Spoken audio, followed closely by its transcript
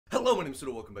Hello, my name is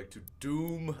Huta. Welcome back to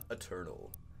Doom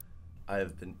Eternal. I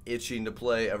have been itching to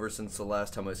play ever since the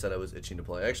last time I said I was itching to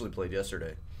play. I actually played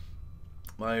yesterday.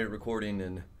 My recording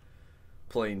and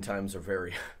playing times are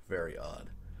very, very odd.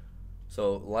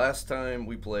 So last time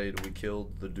we played, we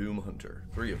killed the Doom Hunter.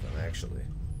 3 of them, actually.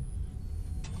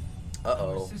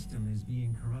 Uh-oh. Our system is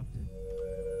being corrupted.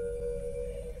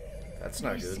 That's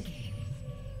not good.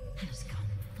 Has gone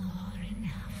far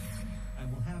enough. I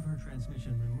will have her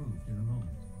transmission removed in a moment.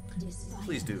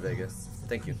 Please do, Vega.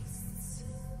 Thank you.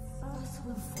 Earth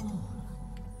will fall,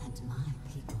 and my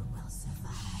people will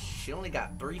survive. She only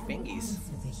got 3 fingies.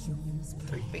 For the humans'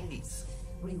 3 fingies.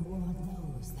 Reward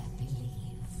those that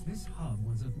believe. This hub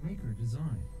was of Maker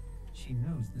design. She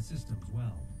knows the systems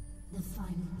well. The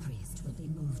final priest will be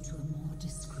moved to a more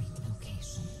discreet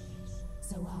location,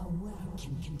 so our work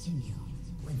can continue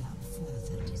without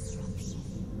further disruption.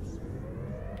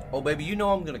 Oh, baby, you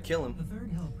know I'm gonna kill him. The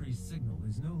third Hell Priest signal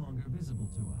is no longer visible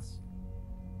to us.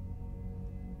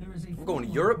 There is a We're going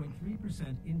to Europe.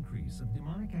 4.3% increase of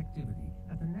demonic activity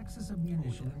at the nexus of the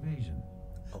initial invasion.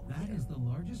 That is the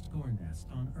largest gore nest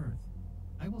on Earth.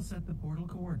 I will set the portal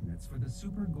coordinates for the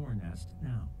super gore nest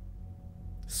now.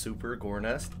 Super gore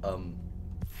nest?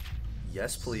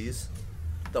 Yes, please.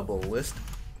 The ballist.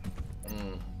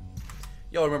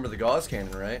 Y'all remember the gauze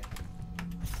cannon, right?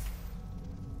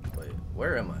 Wait,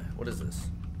 where am I? What is this?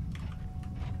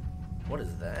 What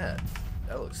is that?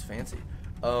 That looks fancy.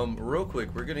 Real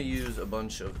quick, we're gonna use a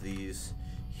bunch of these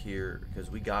here because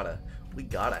we gotta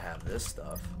have this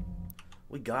stuff.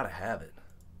 We gotta have it.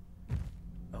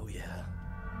 Oh yeah.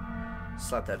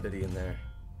 Slap that biddy in there.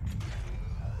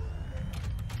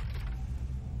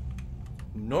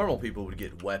 Normal people would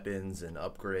get weapons and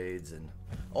upgrades and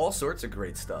all sorts of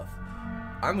great stuff.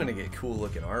 I'm gonna get cool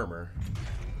looking armor.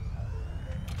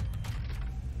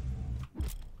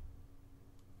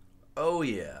 Oh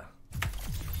yeah.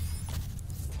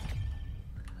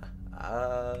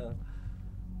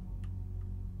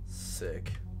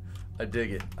 Sick. I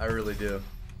dig it. I really do.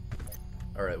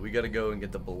 Alright, we gotta go and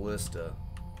get the ballista.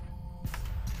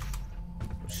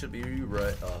 Should be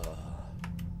right.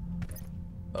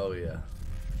 Oh yeah.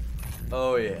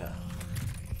 Oh yeah.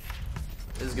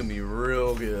 This is gonna be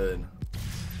real good.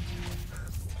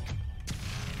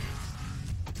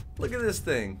 Look at this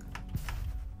thing.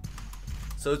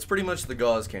 So it's pretty much the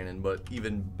gauze cannon, but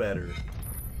even better.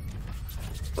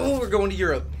 Oh, we're going to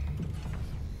Europe.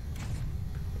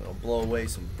 It'll blow away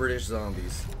some British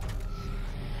zombies.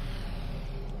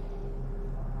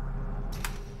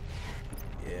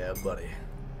 Yeah, buddy.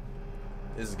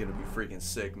 This is gonna be freaking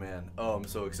sick, man. Oh, I'm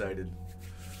so excited.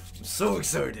 I'm so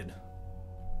excited.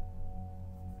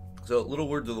 So, little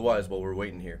word to the wise while we're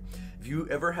waiting here. If you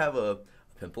ever have a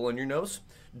pimple on your nose,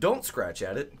 don't scratch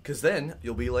at it, because then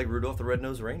you'll be like Rudolph the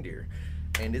Red-Nosed Reindeer.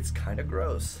 And it's kind of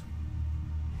gross.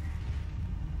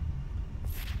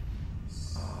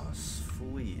 Oh,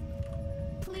 sweet.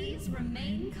 Please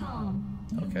remain calm.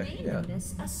 You Okay, may yeah.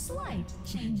 notice a slight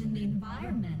change in the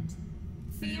environment.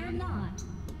 Fear not.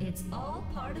 It's all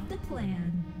part of the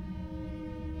plan.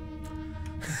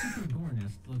 The super gore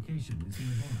nest location is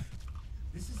nearby.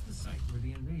 This is the site where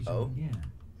the invasion began.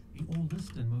 The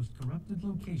oldest and most corrupted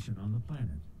location on the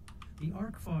planet. The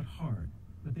Ark fought hard,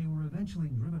 but they were eventually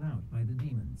driven out by the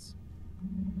demons.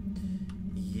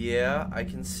 Yeah, I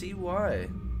can see why.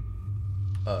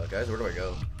 Guys, where do I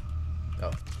go?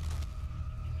 Oh.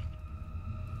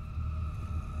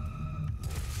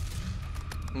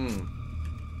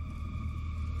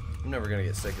 I'm never gonna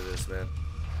get sick of this, man.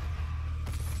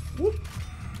 Whoop.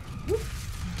 Whoop.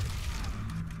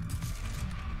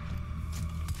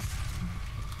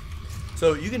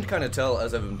 So you can kind of tell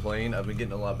as I've been playing, I've been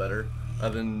getting a lot better.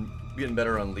 I've been getting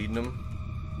better on leading them.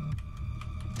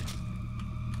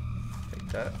 Take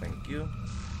that, thank you.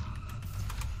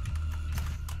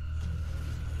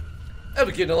 I've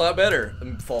been getting a lot better.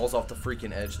 And falls off the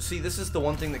freaking edge. See, this is the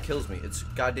one thing that kills me. It's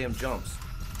goddamn jumps.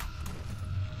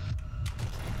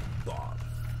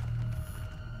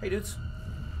 Hey, dudes.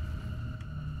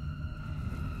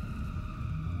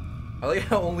 I like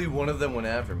how only one of them went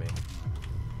after me.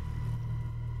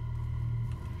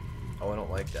 Oh, I don't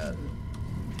like that.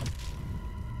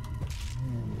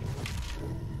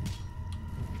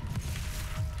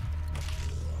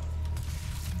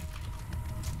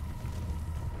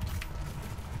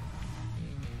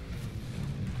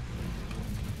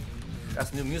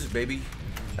 That's new music, baby.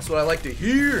 That's what I like to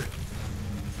hear.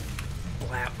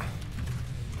 Blap.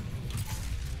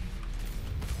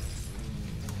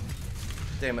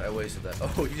 Damn it, I wasted that.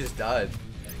 Oh, you just died.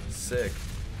 Sick.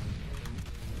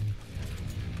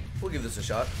 We'll give this a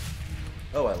shot.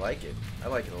 Oh, I like it. I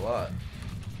like it a lot.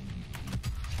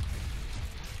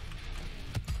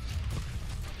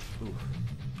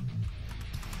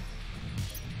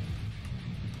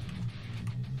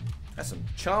 That's some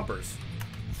chompers.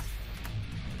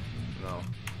 No.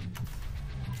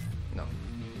 No.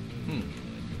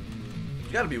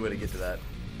 There's gotta be a way to get to that.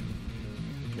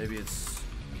 Maybe it's...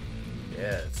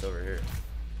 Yeah, it's over here.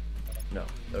 No.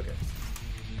 Okay.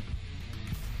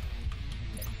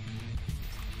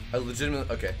 I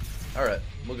legitimately... Okay. Alright.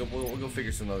 We'll go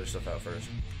figure some other stuff out first.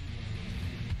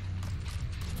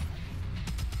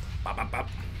 Bop, bop, bop.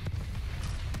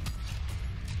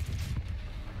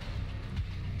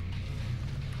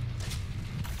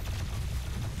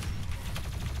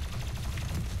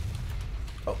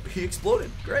 Oh, he exploded.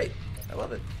 Great. I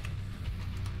love it.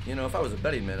 You know, if I was a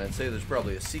betting man, I'd say there's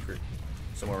probably a secret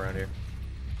somewhere around here.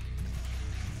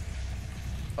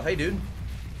 Oh, hey, dude.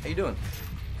 How you doing?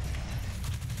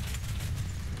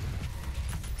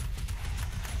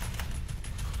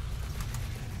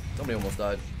 Somebody almost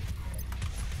died.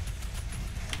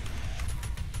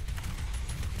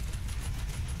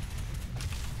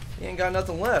 He ain't got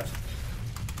nothing left.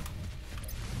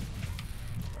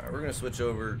 Alright, we're gonna switch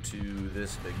over to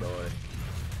this big boy.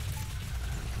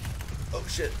 Oh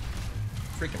shit.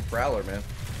 Freaking Prowler, man.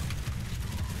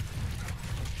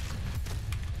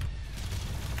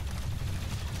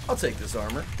 I'll take this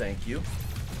armor. Thank you.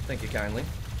 Thank you kindly.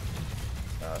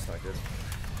 Ah, that's not good.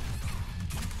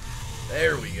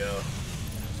 There we go.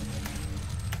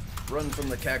 Run from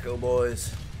the Caco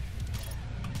boys.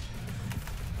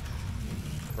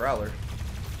 Prowler.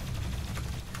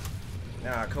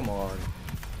 Nah, come on.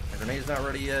 My grenade's not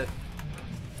ready yet.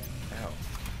 Ow.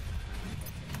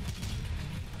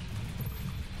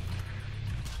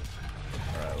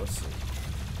 Alright, let's see.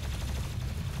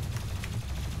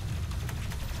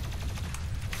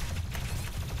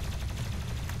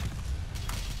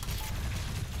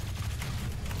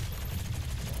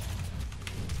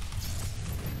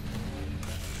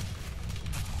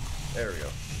 There we go.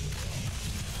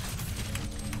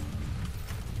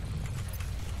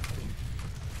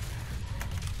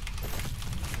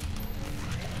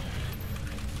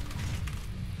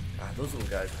 God, those little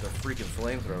guys with the freaking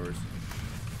flamethrowers.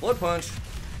 Blood punch.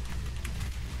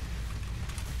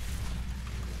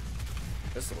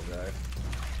 This little guy.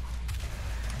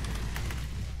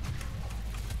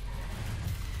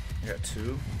 I got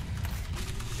two.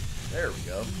 There we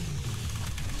go.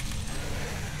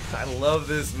 I love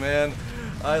this, man.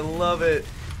 I love it.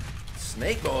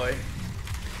 Snake Boy.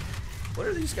 What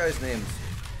are these guys' names?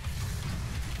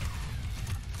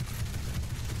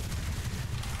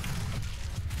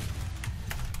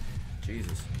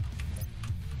 Jesus.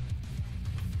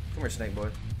 Come here, Snake Boy.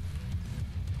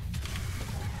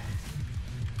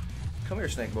 Come here,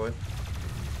 Snake Boy.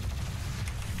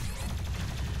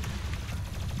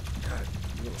 God,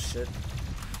 you little shit.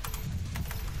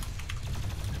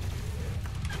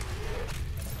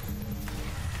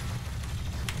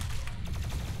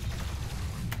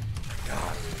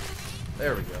 God.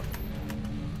 There we go.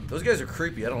 Those guys are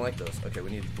creepy. I don't like those. Okay,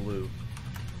 we need blue.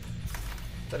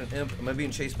 Is that an imp? Am I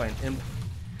being chased by an imp?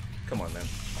 Come on, man.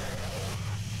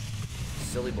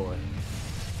 Silly boy.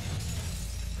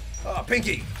 Ah,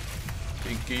 Pinky!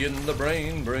 Pinky in the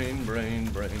brain, brain, brain,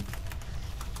 brain.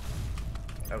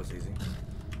 That was easy.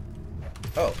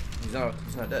 Oh, he's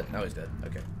not dead. Now he's dead.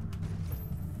 Okay.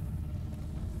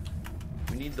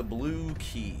 We need the blue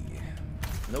key.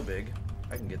 No big.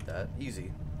 I can get that.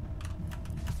 Easy.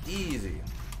 Easy.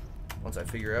 Once I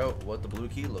figure out what the blue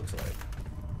key looks like.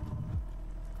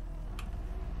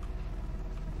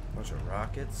 Bunch of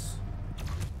rockets.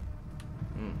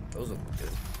 Those look good.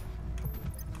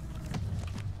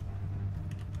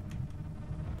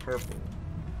 Purple.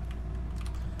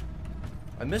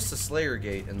 I missed the Slayer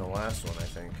gate in the last one, I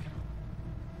think.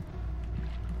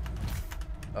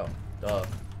 Oh, duh.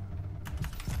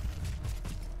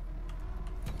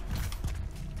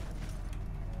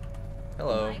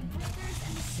 Hello. Be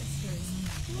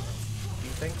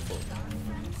thankful.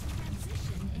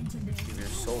 Give your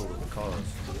soul to the cause.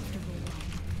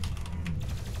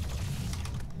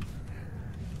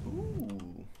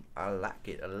 Ooh, I like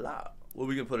it a lot. What are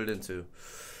we gonna put it into?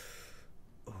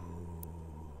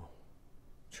 Ooh,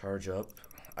 charge up.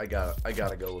 I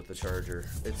gotta go with the charger.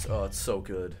 It's so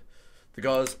good. The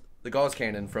gauze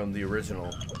cannon from the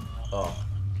original. Oh.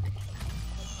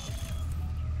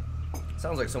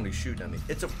 Sounds like somebody's shooting at me.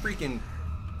 It's a freaking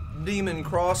demon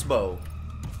crossbow.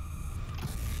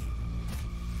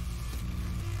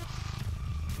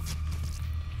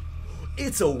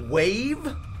 It's a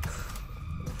wave?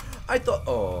 I thought,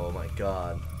 oh my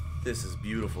god. This is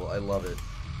beautiful. I love it.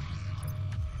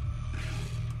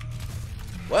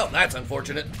 Well, that's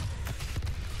unfortunate.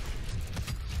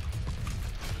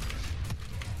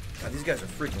 God, these guys are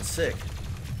freaking sick.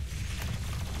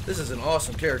 This is an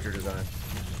awesome character design.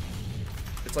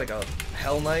 It's like a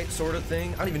Hell Knight sort of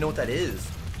thing. I don't even know what that is.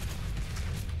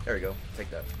 There we go. Take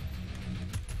that.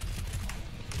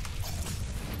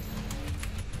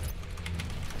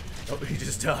 Oh, he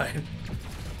just died.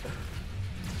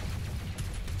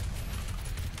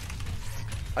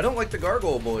 I don't like the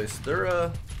gargoyle boys. They're,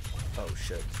 oh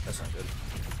shit. That's not good.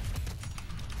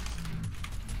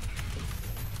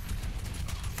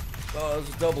 Oh, this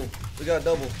is double. We got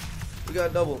double. We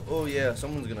got double. Oh yeah,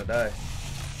 someone's gonna die.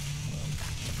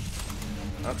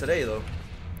 Not today, though.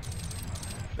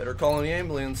 Better call in the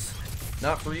ambulance.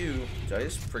 Not for you. Did I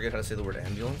just forget how to say the word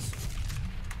ambulance?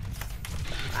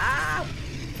 Ah!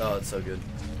 Oh, it's so good.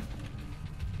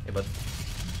 Hey, bud.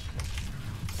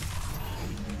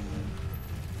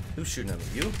 Who's shooting at me?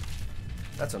 You?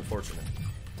 That's unfortunate.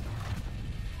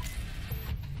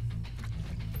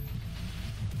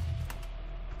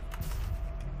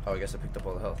 Oh, I guess I picked up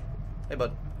all the health. Hey,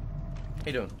 bud. How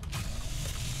you doing?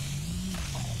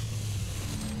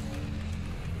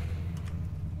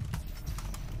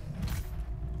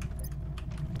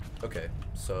 Okay,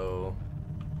 so...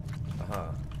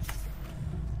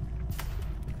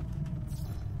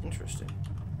 Interesting.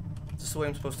 Is this the way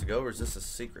I'm supposed to go, or is this a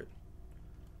secret?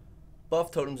 Buff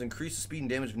totems increase the speed and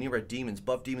damage of nearby demons.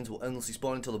 Buff demons will endlessly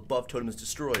spawn until the buff totem is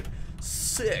destroyed.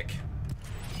 Sick!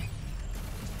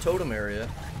 Totem area.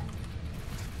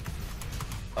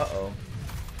 Uh-oh. Well,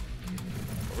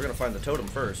 we're gonna find the totem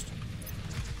first.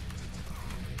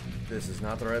 This is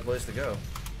not the right place to go.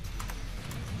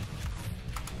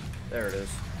 There it is.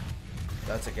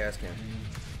 That's a gas can.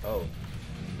 Oh.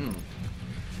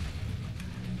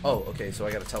 Oh, okay, so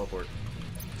I gotta teleport.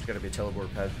 There's gotta be a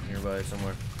teleport pad nearby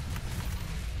somewhere.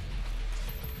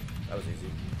 That was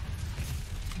easy.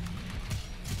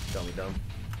 Dummy dumb.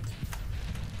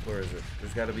 Where is it?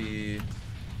 There's gotta be...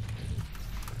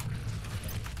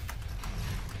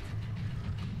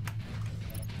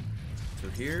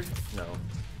 Through here? No.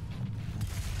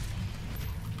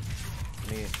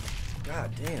 I mean,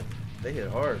 god damn. They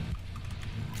hit hard.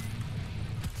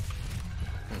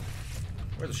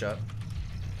 Where's the shot?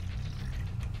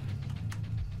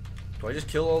 Do I just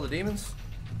kill all the demons?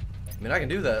 I mean, I can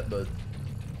do that, but...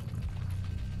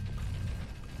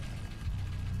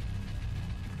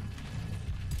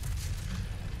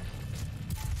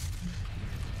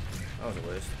 That was a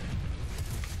waste.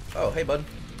 Oh, hey, bud.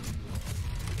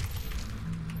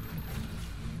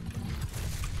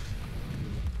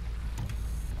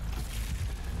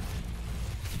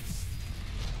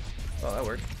 Oh, that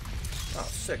worked. Oh,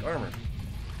 sick armor.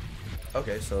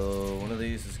 Okay, so one of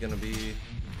these is gonna be...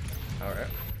 Alright.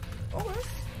 Alright.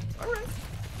 Alright.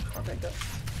 I'll take that.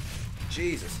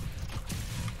 Jesus.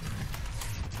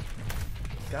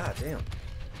 God damn.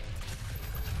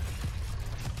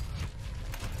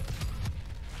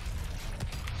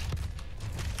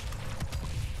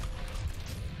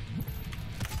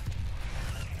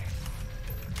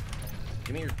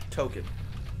 Give me your token.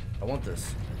 I want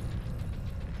this.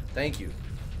 Thank you.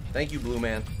 Thank you, Blue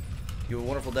Man. You have a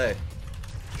wonderful day.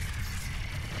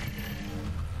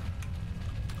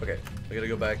 Okay, I gotta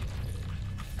go back.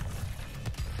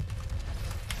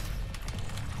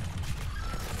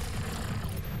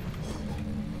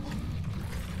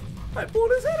 I pulled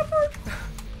his head apart.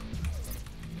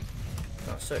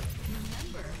 Oh, sick.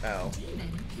 Ow.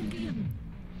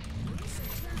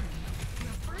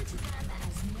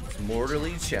 It's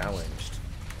mortally challenged.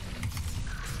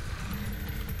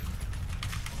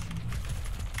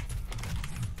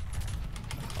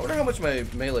 I wonder how much my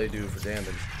melee do for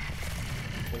damage.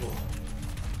 Oh.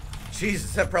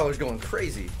 Jesus, that prowler's going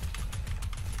crazy.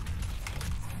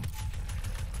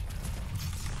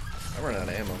 I'm running out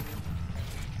of ammo.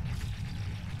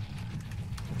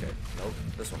 Okay, nope,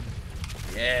 this one.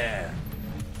 Yeah.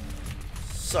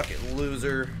 Suck it,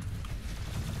 loser.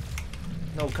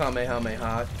 No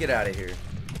Kamehameha. Get out of here.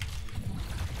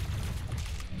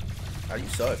 How do you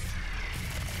suck?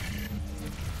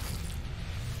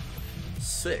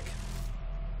 Sick.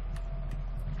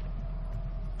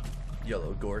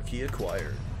 Yellow Gore key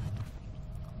acquired.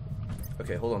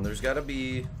 Okay, hold on. There's gotta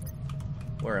be...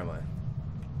 Where am I?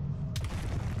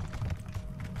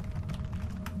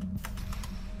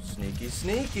 Sneaky,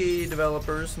 sneaky,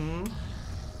 developers.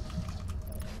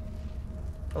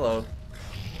 Hello.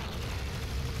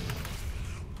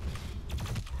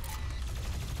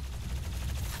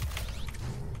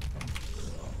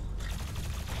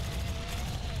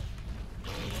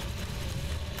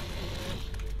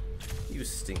 You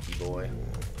stinky boy.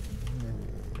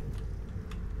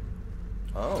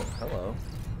 Oh, hello.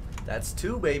 That's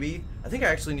two, baby. I think I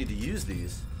actually need to use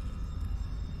these.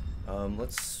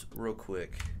 Let's real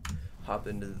quick. hop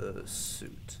into the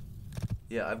suit.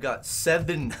 Yeah, I've got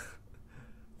 7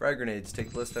 frag grenades.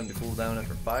 Take less time to cool down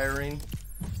after firing.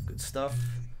 Good stuff.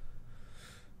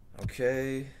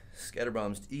 Okay. Scatter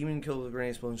bombs. Even kill with grenade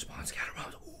explosion. Spawn scatter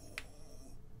bombs.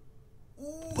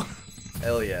 Ooh. Ooh.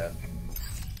 Hell yeah.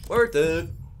 Worth it.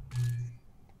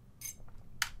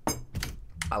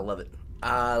 I love it.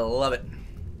 I love it.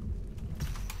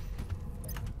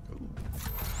 Ooh.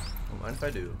 Don't mind if I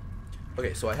do.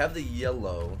 Okay, so I have the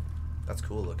yellow. That's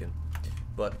cool looking.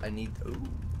 But I need... Ooh.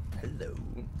 Hello.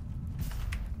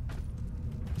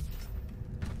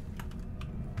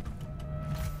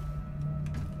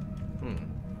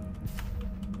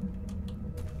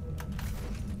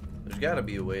 There's gotta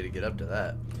be a way to get up to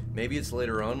that. Maybe it's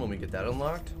later on when we get that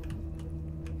unlocked?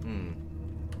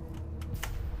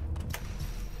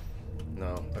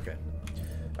 No, okay.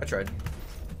 I tried.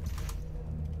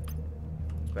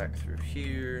 Back through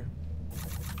here.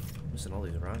 Missing all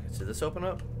these rockets. Did this open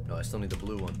up? No, I still need the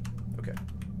blue one. Okay.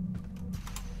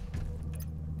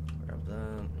 Grab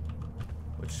that.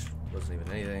 Which wasn't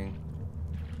even anything.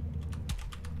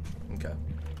 Okay.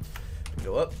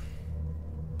 Go up.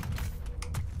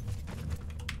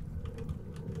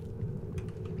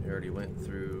 We already went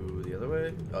through the other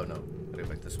way. Oh no, I gotta go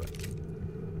back this way.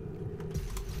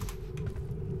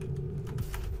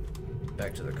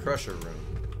 Back to the crusher room.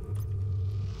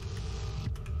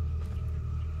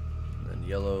 And then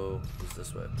yellow is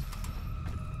this way.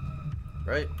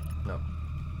 Right? No.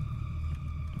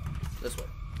 This way.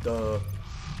 Duh.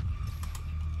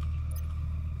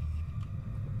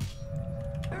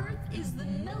 Earth is the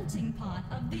melting pot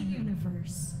of the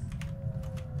universe.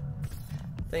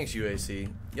 Thanks, UAC.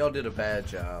 Y'all did a bad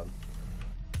job.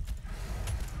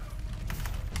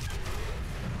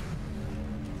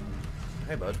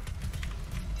 Hey, bud.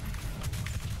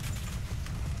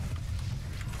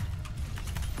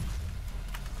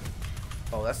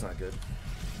 Oh, that's not good.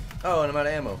 Oh, and I'm out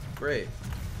of ammo. Great.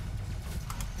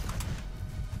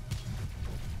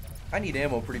 I need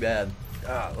ammo pretty bad.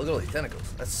 Ah, look at all these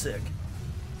tentacles. That's sick.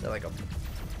 They're like a...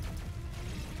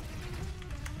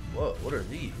 Whoa, what are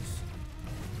these?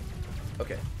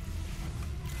 Okay.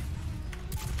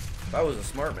 If I was a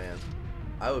smart man,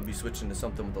 I would be switching to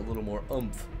something with a little more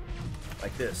oomph.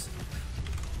 Like this.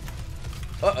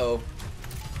 Uh-oh.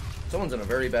 Someone's in a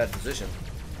very bad position.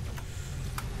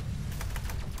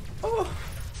 Oh!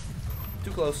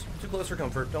 Too close. Too close for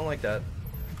comfort. Don't like that.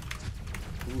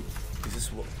 Ooh. Is this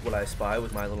what I spy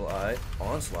with my little eye?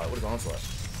 Onslaught. What is Onslaught?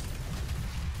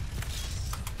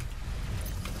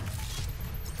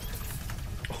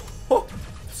 Oh!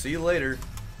 See you later.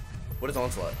 What is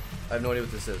Onslaught? I have no idea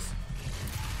what this is.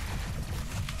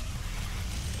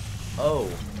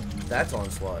 Oh, that's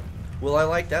Onslaught. Well, I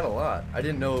like that a lot. I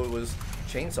didn't know it was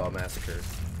Chainsaw Massacre.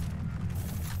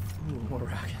 Ooh, more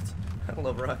rockets. I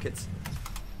love rockets.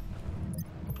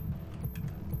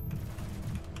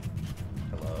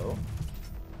 Hello?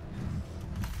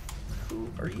 Who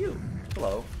are you?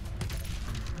 Hello.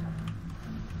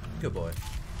 Good boy.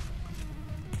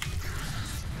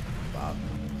 Bob.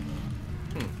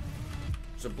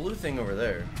 There's a blue thing over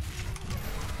there.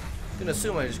 I'm gonna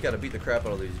assume I just gotta beat the crap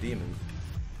out of these demons.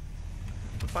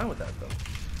 I'm fine with that, though.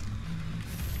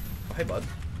 Oh, hey, bud.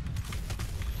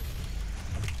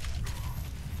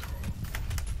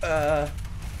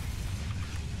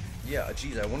 Yeah,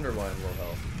 geez, I wonder why I'm low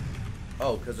health.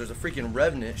 Oh, because there's a freaking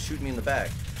revenant shooting me in the back.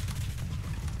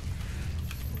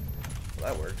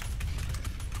 Well, that worked.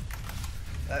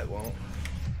 That won't.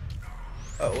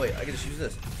 Oh, wait, I can just use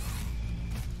this.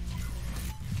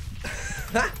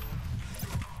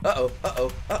 Uh-oh,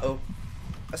 uh-oh, uh-oh.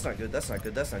 That's not good, that's not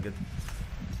good, that's not good.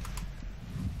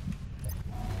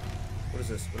 What is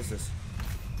this? What is this?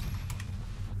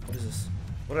 What is this?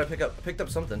 What did I pick up? I picked up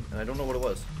something, and I don't know what it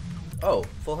was. Oh,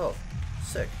 full health.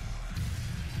 Sick.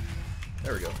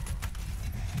 There we go.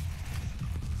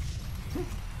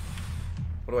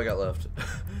 What do I got left?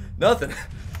 Nothing.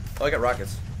 Oh, I got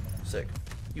rockets. Sick.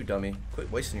 You dummy.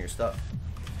 Quit wasting your stuff.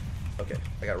 Okay,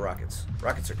 I got rockets.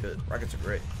 Rockets are good. Rockets are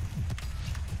great.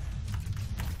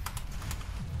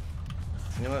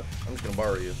 You know what? I'm just gonna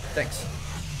borrow you. Thanks.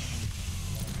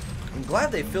 I'm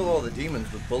glad they fill all the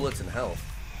demons with bullets and health.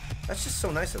 That's just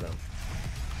so nice of them.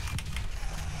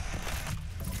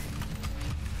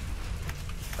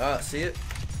 See it?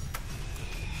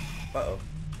 Uh-oh.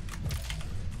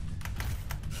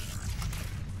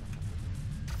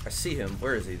 I see him.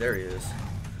 Where is he? There he is.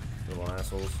 Little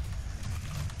assholes.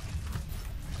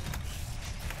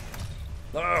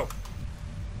 Oh!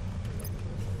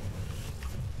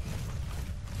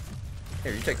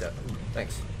 Here, you take that.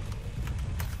 Thanks.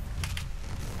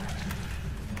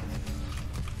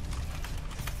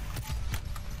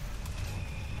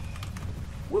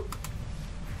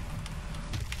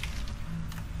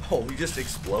 Oh, he just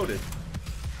exploded.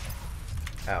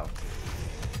 Ow.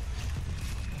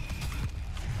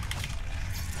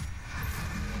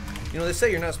 You know, they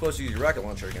say you're not supposed to use your rocket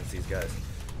launcher against these guys.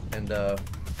 And,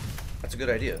 that's a good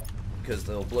idea. Because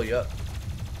they'll blow you up.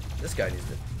 This guy needs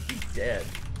to be dead.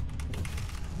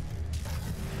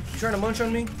 You trying to munch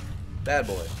on me? Bad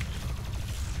boy.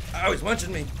 Oh, he's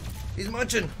munching me. He's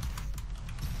munching.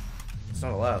 It's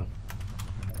not allowed.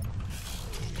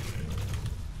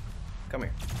 Come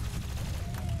here.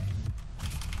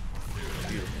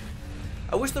 Beautiful.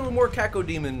 I wish there were more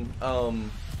Cacodemon,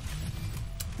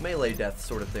 melee death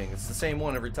sort of thing. It's the same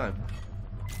one every time.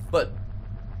 But,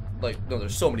 like, no,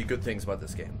 there's so many good things about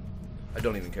this game. I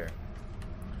don't even care.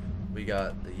 We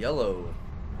got the yellow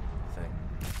thing.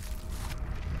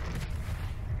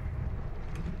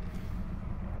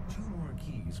 2 more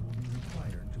keys will be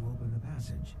required to open the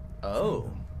passage.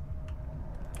 Oh.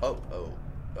 Oh,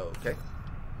 okay.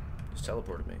 Just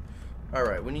teleported me.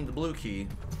 Alright, we need the blue key.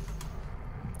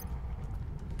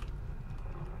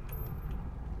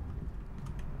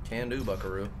 Can do,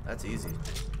 buckaroo. That's easy.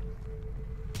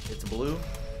 It's blue,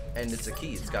 and it's a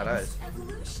key. It's got eyes.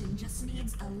 Evolution just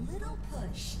needs a little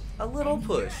push. A little And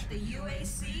push. Here at the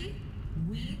UAC,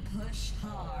 we push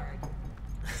hard.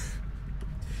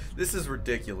 This is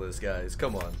ridiculous, guys.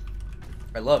 Come on.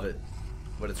 I love it,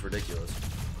 but it's ridiculous.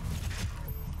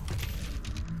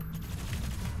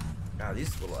 God,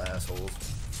 these little assholes.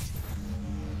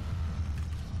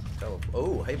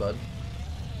 Oh, hey, bud.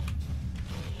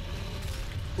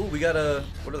 Ooh, we got a...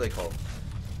 What are they called?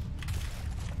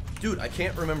 Dude, I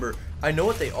can't remember. I know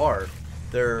what they are.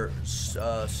 They're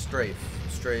strafe.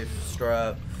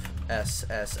 S.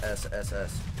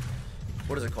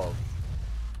 What is it called?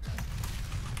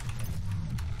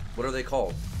 What are they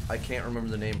called? I can't remember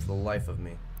the name for the life of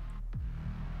me.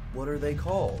 What are they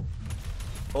called?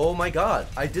 Oh my god,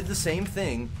 I did the same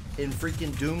thing in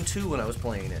freaking Doom 2 when I was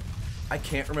playing it. I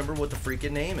can't remember what the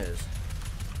freaking name is.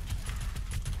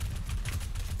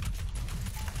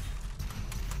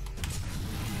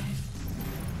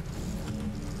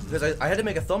 Because I had to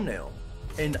make a thumbnail,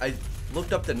 and I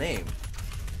looked up the name.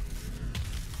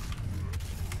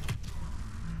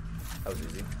 That was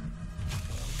easy.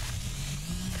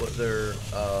 But they're,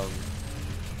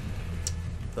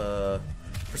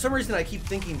 for some reason I keep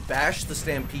thinking Bash the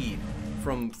Stampede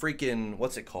from freaking,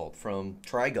 what's it called? From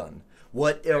Trigun.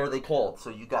 What are they called?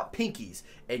 So you got Pinkies,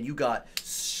 and you got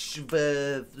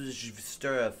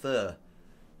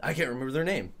I can't remember their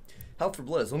name. Health for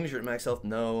blood, as long as you're at max health,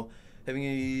 no. Having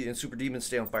and super demons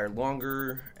stay on fire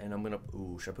longer, and I'm gonna,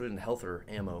 ooh, should I put it in health or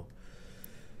ammo?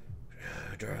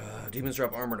 Demons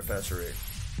drop armor at a faster rate.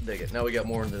 Dig it. Now we got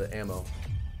more into the ammo.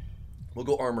 We'll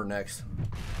go armor next.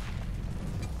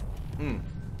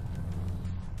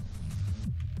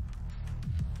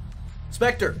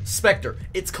 Spectre.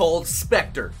 It's called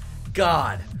Spectre.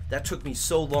 God, that took me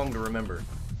so long to remember.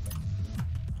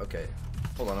 Okay,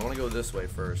 hold on. I want to go this way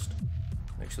first.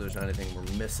 Make sure there's not anything we're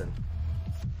missing.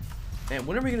 Man,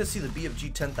 when are we gonna see the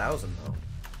BFG 10,000 though?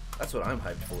 That's what I'm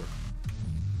hyped for.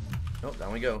 Nope,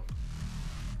 down we go.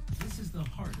 This is the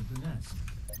heart of the nest.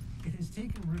 It has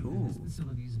taken root in this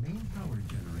facility's main power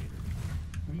generator.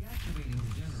 Reactivating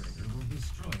the generator will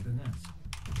destroy the nest.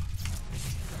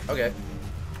 Okay.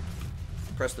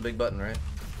 Press the big button, right?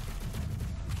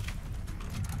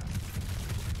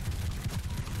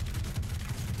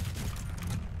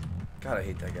 God, I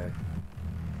hate that guy.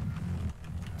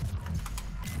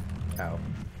 Ow.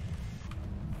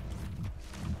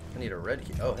 I need a red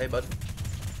key. Oh, hey, bud.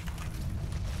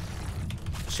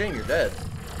 Shame you're dead.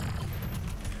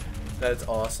 That's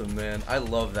awesome, man. I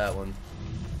love that one.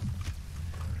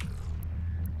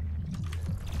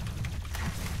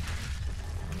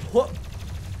 What?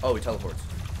 Oh, he teleports.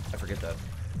 I forget that.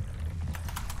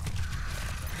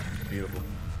 Beautiful.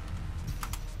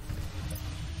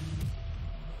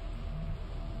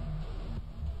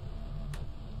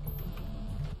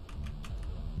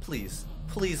 Please.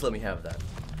 Please let me have that.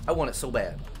 I want it so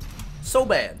bad. So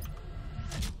bad.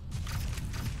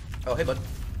 Oh, hey, bud.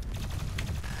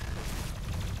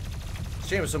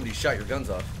 Shame if somebody shot your guns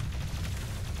off.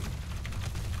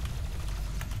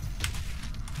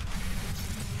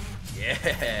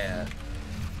 Yeah.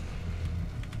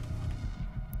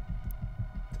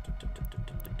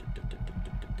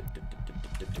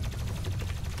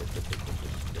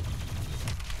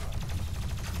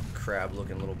 Crab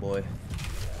looking little boy.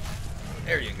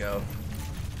 There you go.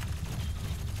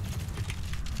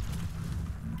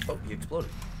 Oh, he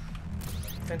exploded.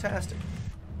 Fantastic.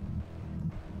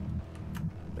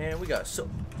 Man, we got so...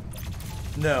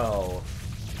 No.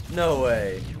 No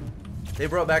way. They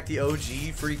brought back the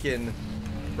OG freaking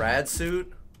rad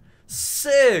suit?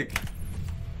 Sick!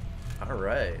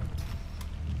 Alright.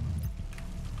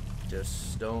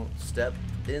 Just don't step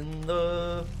in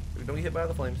the... Don't get hit by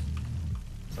the flames.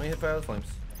 Don't get hit by the flames.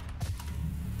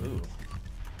 Ooh.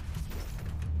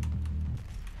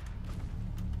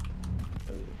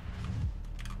 Ooh.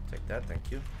 Take that,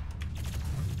 thank you.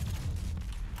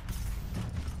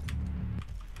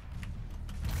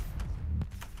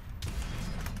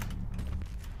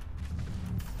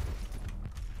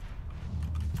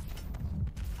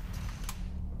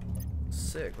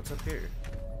 Sick. What's up here?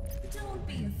 Don't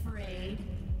be afraid.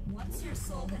 Once your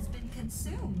soul has been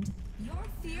consumed, your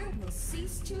fear will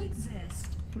cease to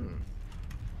exist.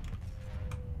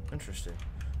 Interesting.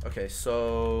 Okay,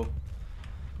 so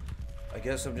I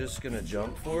guess I'm just gonna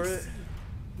jump for it.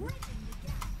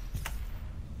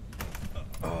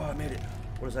 Oh, I made it.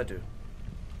 What does that do?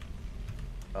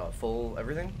 Full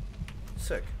everything?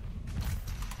 Sick.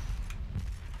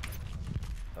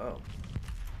 Oh.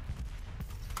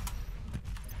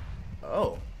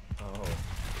 Oh. Oh.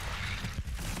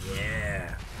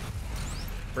 Yeah.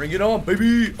 Bring it on,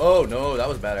 baby! Oh, no, that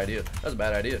was a bad idea. That was a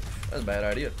bad idea. That was a bad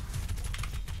idea.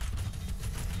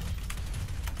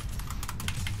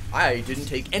 I didn't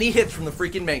take any hits from the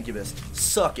freaking Mancubus.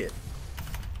 Suck it.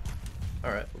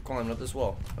 Alright, we're climbing up this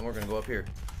wall. And we're gonna go up here.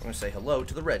 I'm gonna say hello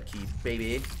to the red key,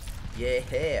 baby.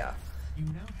 Yeah. You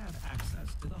now have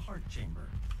access to the heart chamber.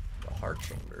 The heart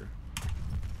chamber.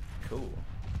 Cool.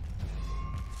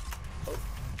 Oh.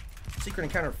 Secret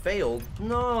encounter failed.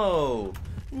 No.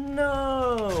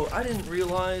 No. I didn't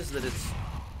realize that it's...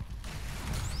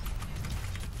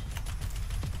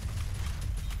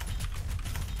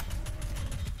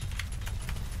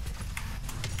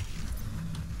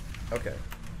 Okay.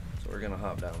 So we're gonna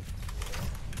hop down.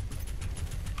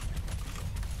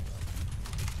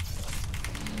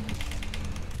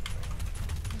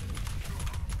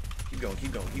 Keep going,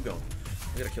 keep going, keep going.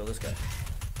 We gotta kill this guy.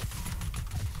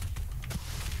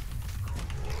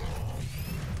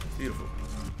 Beautiful.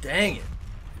 Dang it.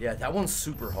 Yeah, that one's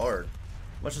super hard.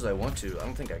 Much as I want to, I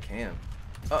don't think I can.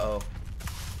 Uh-oh.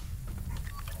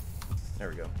 There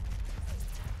we go.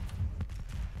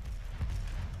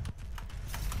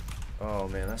 Oh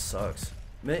man, that sucks.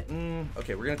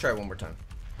 Okay, we're gonna try it one more time.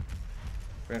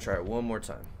 We're gonna try it one more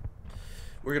time.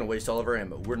 We're gonna waste all of our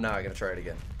ammo. We're not gonna try it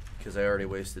again, because I already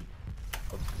wasted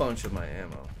a bunch of my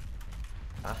ammo.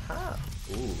 Aha!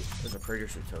 Ooh, there's a Praetor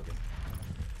suit token.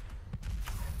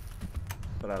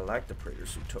 But I like the Praetor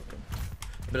suit token.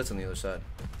 I bet it's on the other side.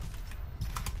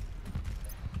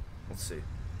 Let's see.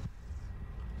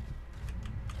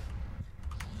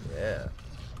 Yeah.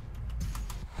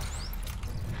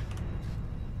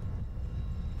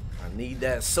 I need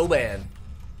that so bad.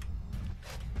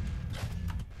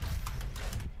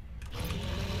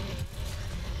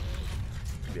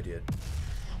 Idiot.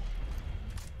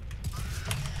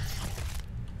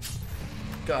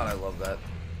 God, I love that.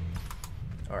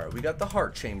 Alright, we got the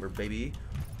heart chamber, baby.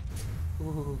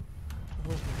 Ooh.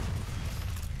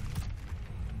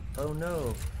 Oh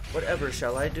no. Whatever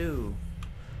shall I do?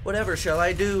 Whatever shall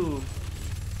I do?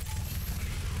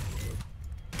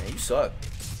 Man, you suck.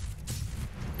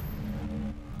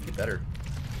 Get better.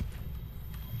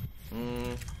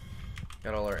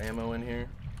 Got all our ammo in here.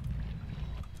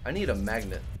 I need a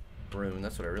magnet rune.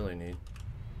 That's what I really need.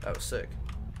 That was sick.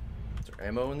 Is there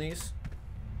ammo in these?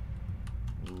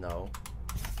 No.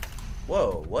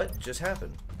 Whoa, what just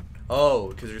happened? Oh,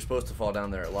 because you're supposed to fall down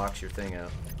there. It locks your thing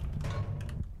out.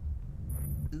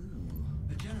 Ooh.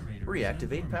 The generator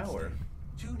Reactivate power.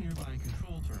 Two nearby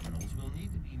control terminals will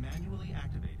need to be manually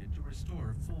activated to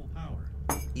restore full power.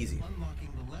 Easy. Unlocking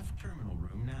the left terminal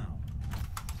room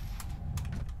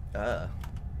now.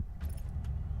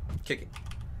 Kick it.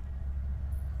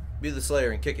 Be the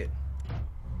Slayer and kick it.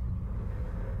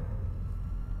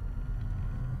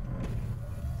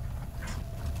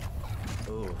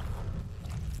 Oh.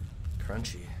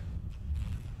 Crunchy.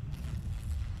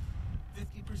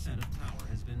 50% of power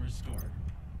has been restored.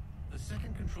 The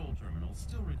second control terminal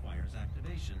still requires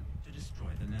activation to destroy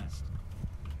the nest.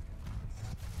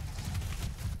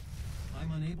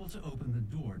 I'm unable to open the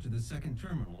door to the second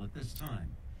terminal at this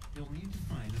time. You'll need to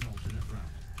find an alternate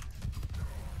route.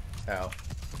 Ow.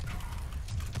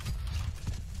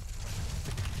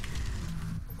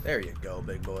 There you go,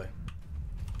 big boy.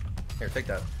 Here, take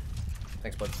that.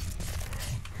 Thanks, bud.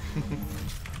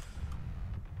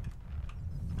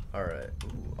 Alright.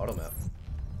 Ooh, auto map.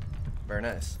 Very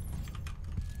nice.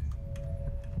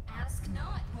 Ask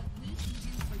not what we can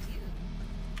do for you.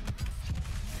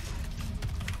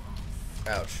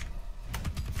 Ouch.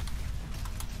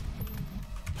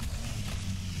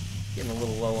 Getting a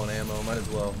little low on ammo. Might as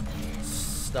well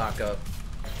stock up.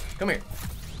 Come here.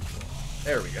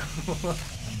 There we go.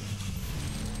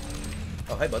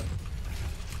 Oh, hey, bud.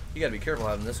 You gotta be careful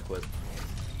having this equipped.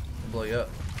 It'll blow you up.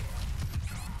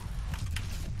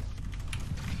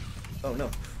 Oh, no.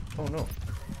 Oh, no.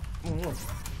 Oh, no.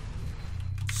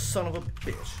 Son of a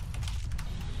bitch.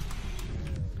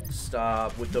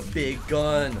 Stop with the big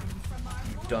gun, you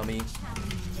dummy.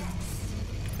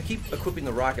 I keep equipping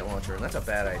the rocket launcher, and that's a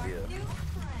bad idea.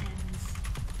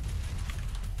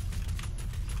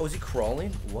 Oh, is he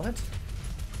crawling? What?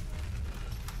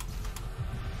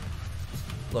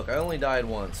 Look, I only died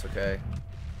once, okay?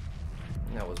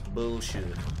 That was bullshit.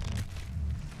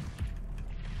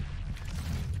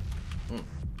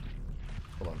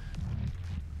 Hold on.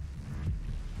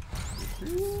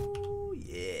 Ooh,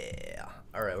 yeah.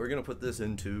 Alright, we're gonna put this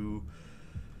into...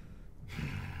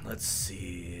 Let's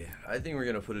see. I think we're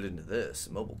gonna put it into this.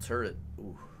 Mobile turret.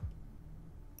 Ooh.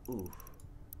 Ooh.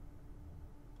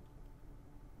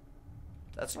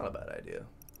 That's not a bad idea.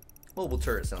 Mobile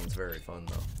turret sounds very fun,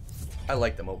 though. I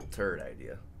like the mobile turret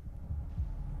idea.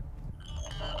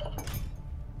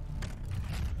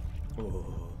 Ooh.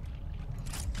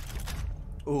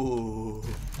 Ooh.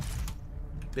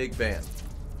 Big fan.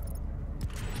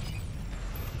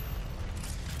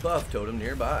 Buff totem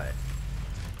nearby.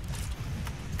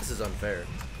 This is unfair.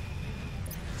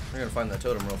 We're gonna find that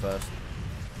totem real fast.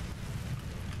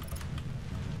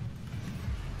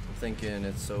 I'm thinking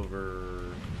it's over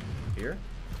here.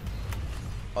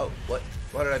 Oh, what?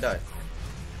 Why did I die?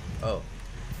 Oh.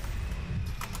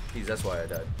 Geez, that's why I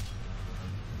died.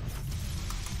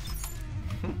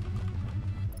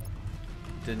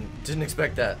 Didn't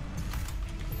expect that.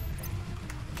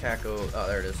 Caco. Oh,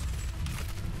 there it is.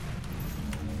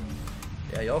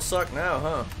 Yeah, y'all suck now,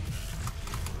 huh?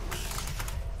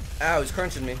 Ow, he's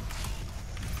crunching me.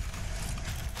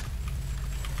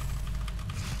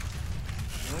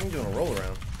 I'm doing a roll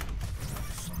around.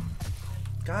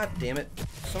 God damn it.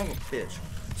 Son of a bitch.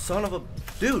 Son of a...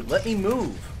 Dude, let me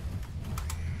move.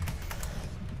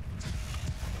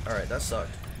 Alright, that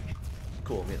sucked.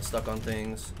 Cool, I'm getting stuck on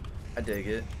things. I dig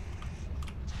it.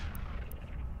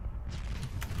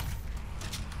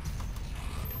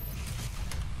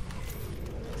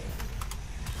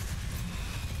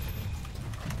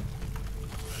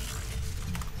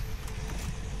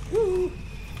 Woo!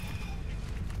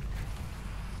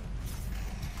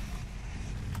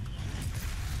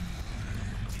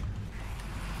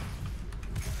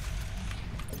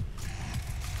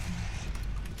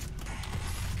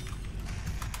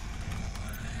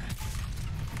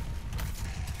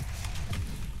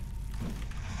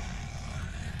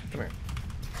 Come here.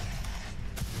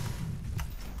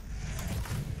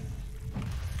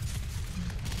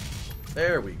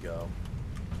 There we go.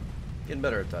 Getting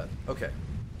better at that. Okay.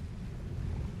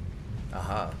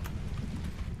 Aha.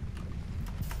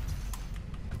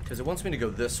 Because it wants me to go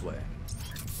this way.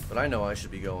 But I know I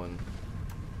should be going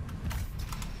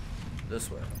this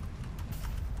way.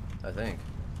 I think.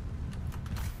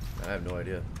 I have no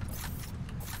idea.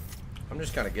 I'm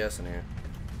just kind of guessing here.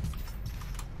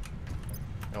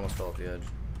 I almost fell off the edge.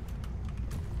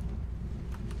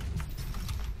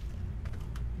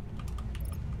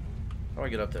 How do I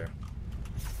get up there?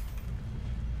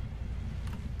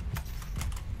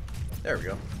 There we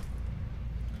go.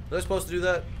 Was I supposed to do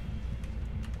that?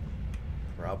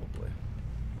 Probably.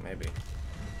 Maybe.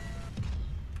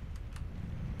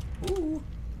 Ooh.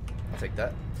 I'll take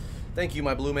that. Thank you,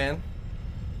 my blue man.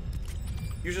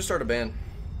 You should start a band.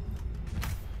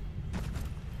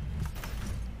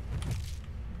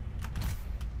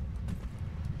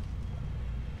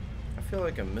 I feel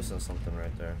like I'm missing something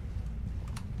right there.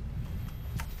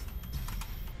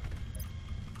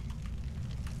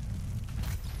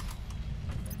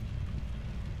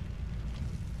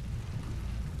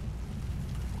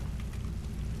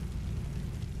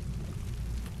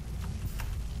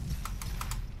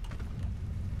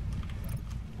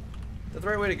 Is that the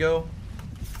right way to go?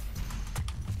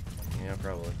 Yeah,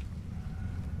 probably.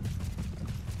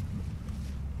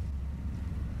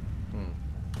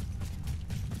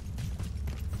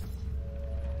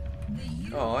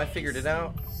 Oh, I figured it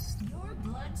out. Your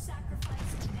blood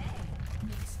sacrifice today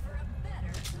makes for a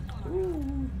better tomorrow.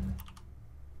 Ooh.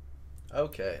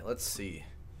 Okay, let's see.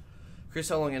 Increase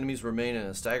how long enemies remain in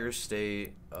a stagger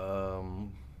state.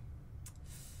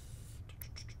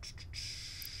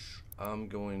 I'm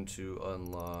going to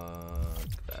unlock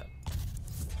that.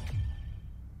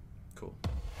 Cool.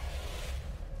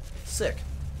 Sick.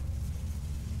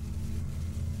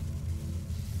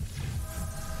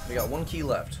 We got one key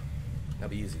left. That'll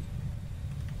be easy.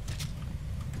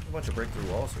 A bunch of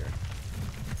breakthrough walls here.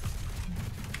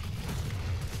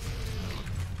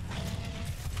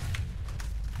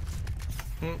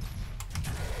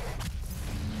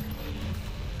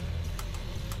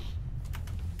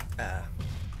 Ah.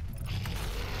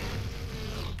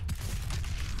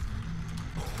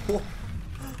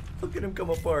 Look at him come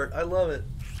apart. I love it.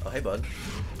 Oh, hey, bud.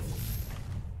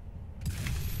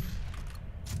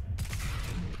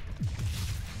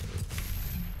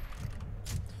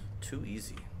 Too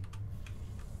easy.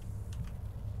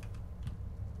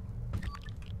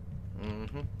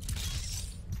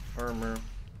 Armor.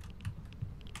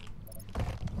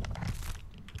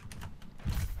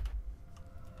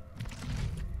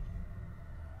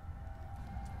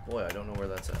 Boy, I don't know where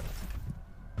that's at.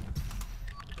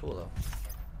 Cool, though.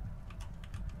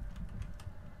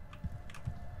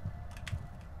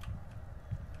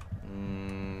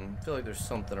 I feel like there's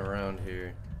something around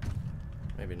here.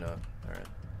 Maybe not. Alright.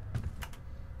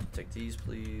 Take these,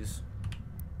 please.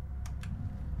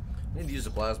 I need to use the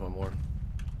plasma more.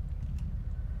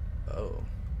 Oh.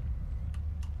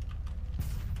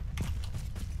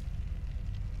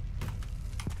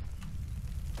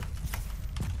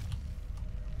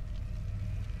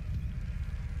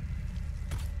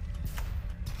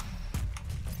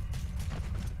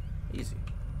 Easy.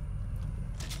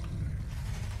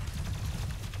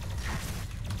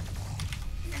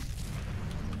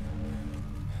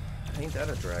 Ain't that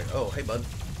a drag? Oh, hey, bud.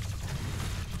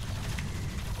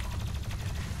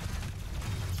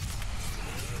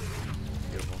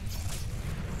 Beautiful.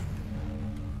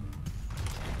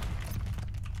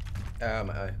 Ah,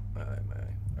 my eye. My eye, my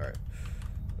eye. Alright.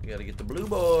 We gotta get the blue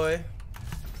boy.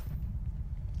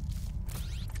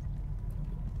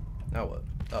 Now what?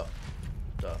 Oh.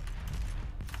 Duh.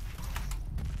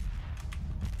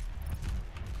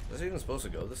 Is this even supposed to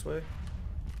go this way?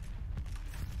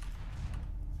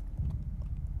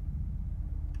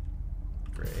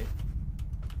 Great.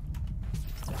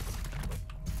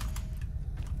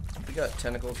 We got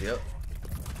tentacles, yep.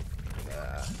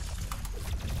 Ah.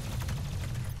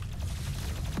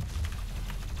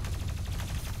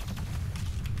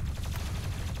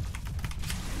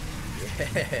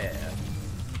 Yeah.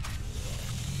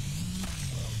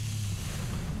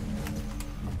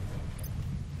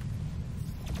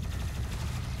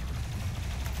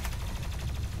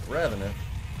 Revenant.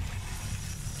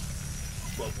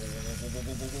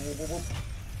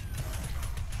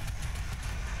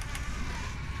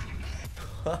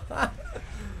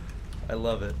 I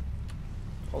love it.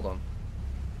 Hold on.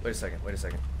 Wait a second. Wait a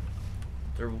second.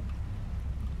 There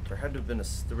had to have been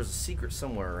there was a secret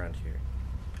somewhere around here.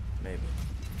 Maybe.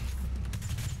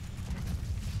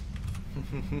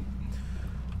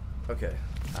 Okay.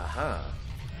 Aha.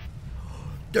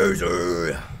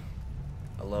 Daisy!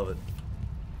 I love it.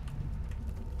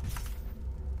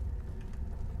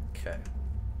 Okay.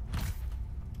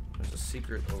 There's a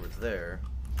secret over there.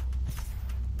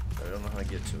 But I don't know how to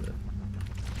get to it.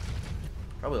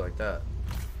 Probably like that.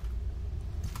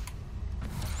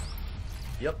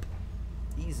 Yep.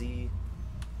 Easy.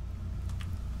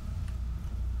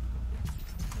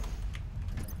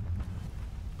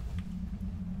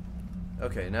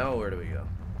 Okay, now where do we go?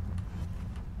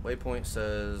 Waypoint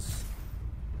says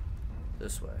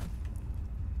this way.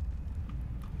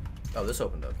 Oh, this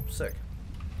opened up. Sick.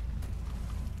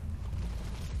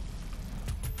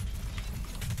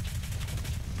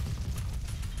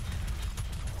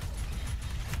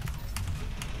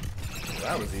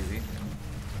 That was easy.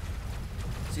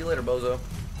 See you later, bozo.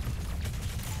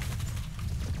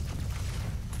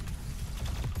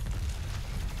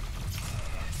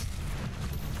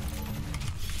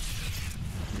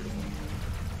 Beautiful.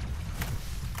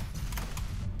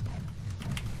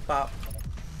 Pop.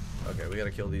 Okay, we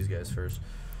gotta kill these guys first.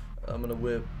 I'm gonna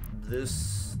whip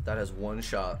this. That has one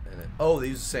shot in it. Oh, they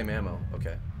use the same ammo.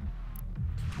 Okay.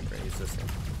 I'm gonna use this thing.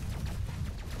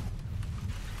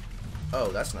 Oh,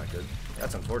 that's not good.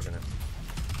 That's unfortunate.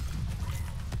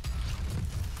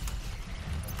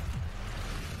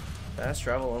 Fast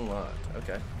travel unlocked.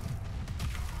 Okay.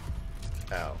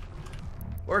 Ow.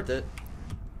 Worth it.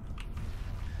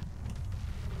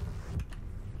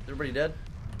 Is everybody dead?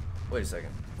 Wait a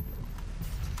second.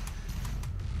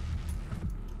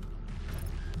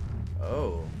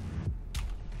 Oh.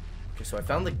 Okay, so I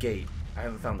found the gate. I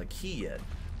haven't found the key yet.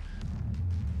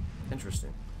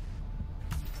 Interesting.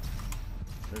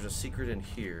 There's a secret in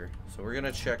here, so we're gonna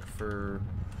check for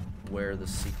where the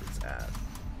secret's at.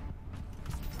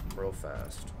 Real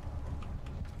fast.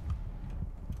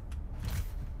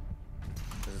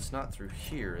 Because it's not through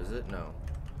here, is it? No.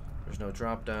 There's no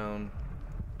drop down.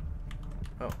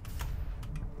 Oh.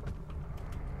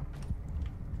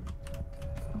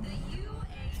 The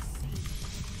UAC,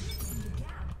 bridging the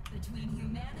gap between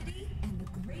humanity and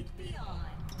the great beyond.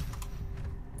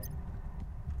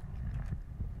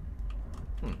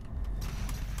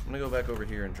 gonna go back over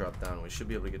here and drop down. We should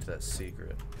be able to get to that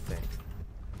secret, I think.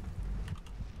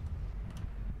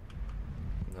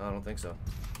 No, I don't think so.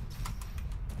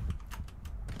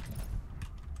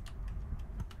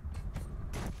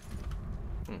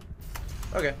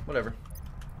 Okay, whatever.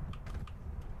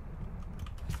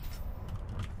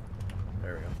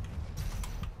 There we go.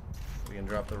 We can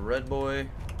drop the red boy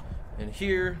in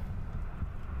here.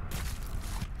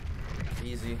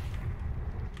 Easy.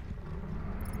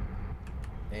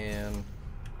 And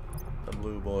the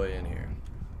blue boy in here.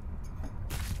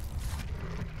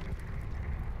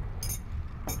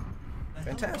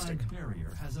 Fantastic. The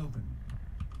barrier has opened.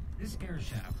 This air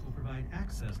shaft will provide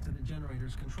access to the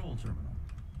generator's control terminal.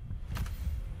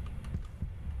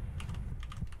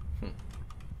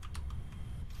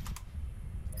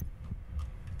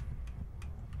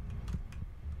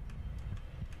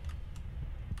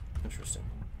 Interesting.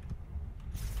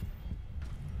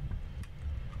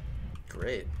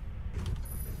 Great.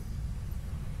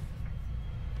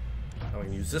 Now we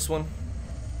can use this one.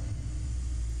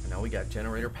 And now we got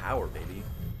generator power, baby.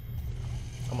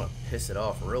 I'm gonna piss it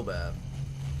off real bad.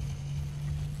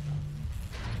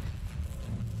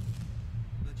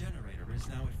 The generator is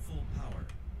now at full power.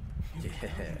 You can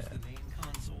now use the main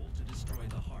console to destroy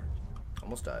the heart.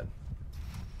 Almost died.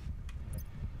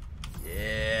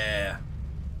 Yeah.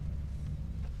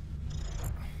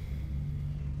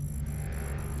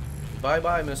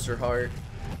 Bye-bye, Mr. Hart.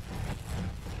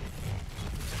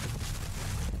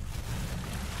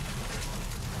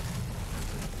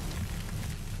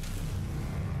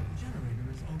 The generator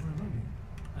is overloading.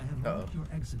 I have locked your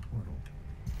exit portal.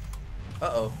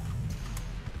 Uh-oh.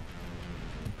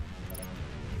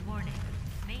 Warning.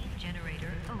 Main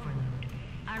generator overload.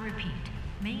 I repeat,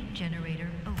 main generator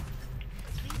overload.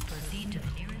 Please proceed to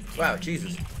the nearest Wow, emergency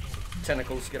Jesus. exit.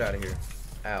 Tentacles, get out of here.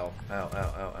 Ow, ow, ow,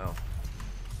 ow, ow.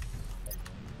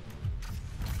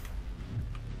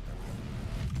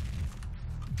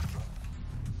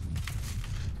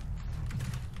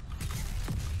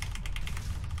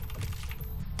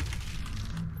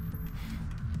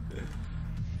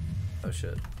 Oh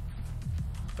shit.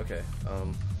 Okay, how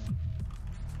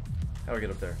do I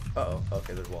get up there? Uh-oh,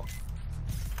 okay, there's a wall.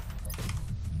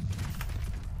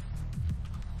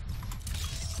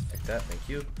 Like that, thank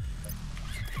you.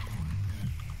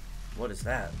 What is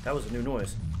that? That was a new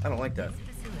noise. I don't like that.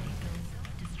 Facility will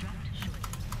self-destruct shortly.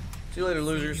 See you later,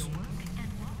 losers. Your work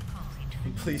and walk calmly to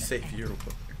the Please save your work.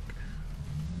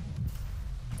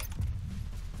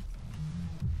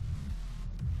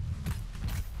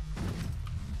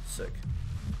 Sick.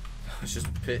 It's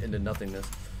just pit into nothingness.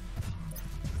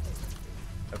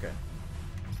 Okay.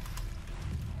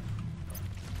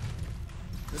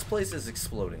 This place is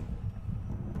exploding.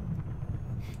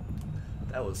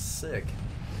 That was sick.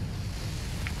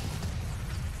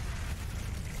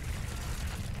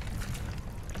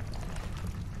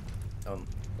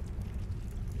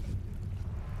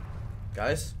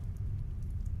 Guys?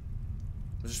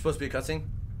 Was there supposed to be a cutscene?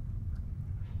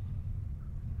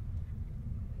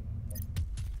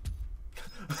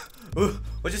 Ooh,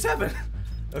 what just happened?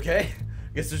 Okay,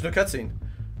 I guess there's no cutscene.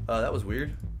 That was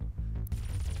weird.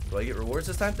 Do I get rewards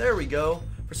this time? There we go.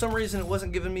 For some reason it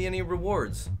wasn't giving me any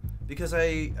rewards. Because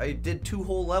I did 2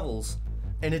 whole levels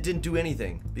and it didn't do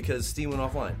anything because Steam went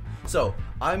offline. So,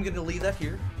 I'm going to leave that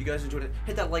here. If you guys enjoyed it,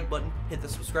 hit that like button, hit the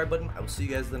subscribe button. I will see you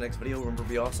guys in the next video. Remember,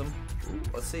 be awesome. Ooh,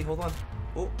 let's see, hold on.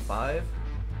 Oh, 5.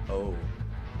 Oh.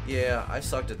 Yeah, I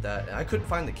sucked at that. I couldn't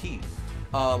find the key.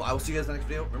 I will see you guys in the next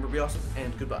video. Remember, be awesome,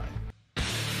 and goodbye.